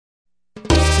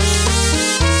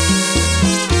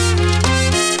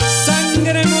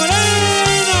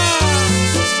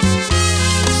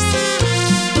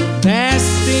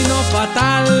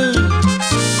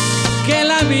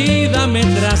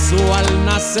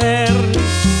nacer,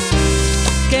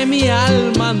 que mi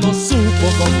alma no supo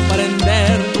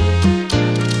comprender.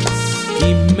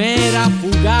 Quimera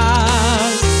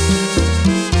fugaz,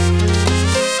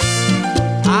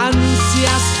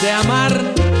 ansias de amar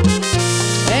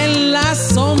en las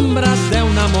sombras de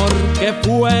un amor que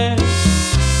fue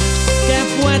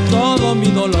todo mi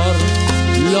dolor,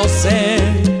 lo sé,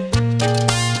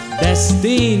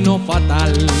 destino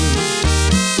fatal.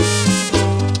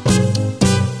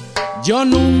 Yo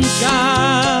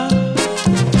nunca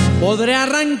podré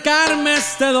arrancarme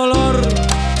este dolor,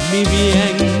 mi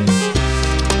bien,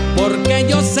 porque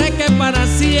yo sé que para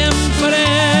siempre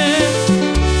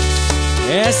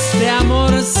este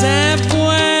amor se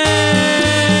fue.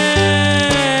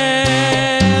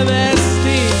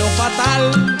 Destino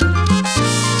fatal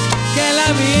que la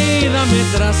vida me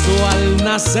trazó al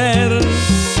nacer,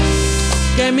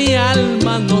 que mi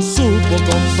alma no supo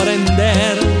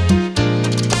comprender.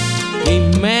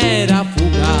 Quimera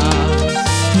fugaz.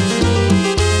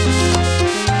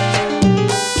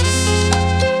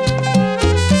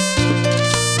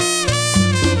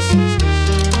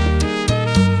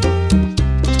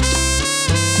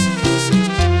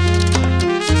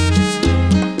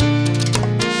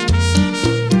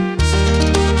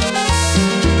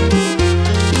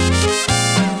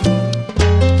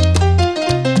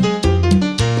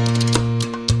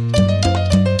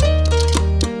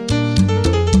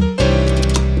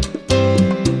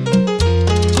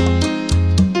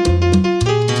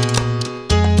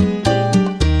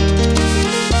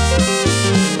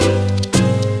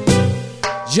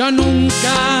 Yo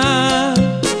nunca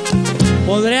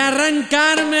podré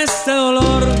arrancarme este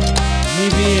dolor, mi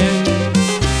bien,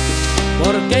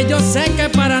 porque yo sé que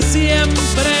para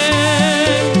siempre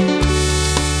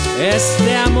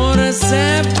este amor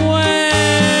se fue.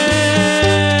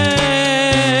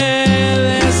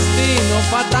 Destino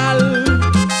fatal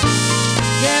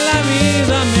que la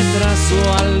vida me trazó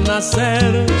al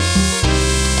nacer,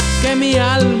 que mi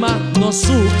alma no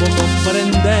supo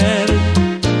comprender.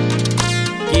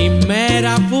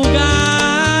 Quimera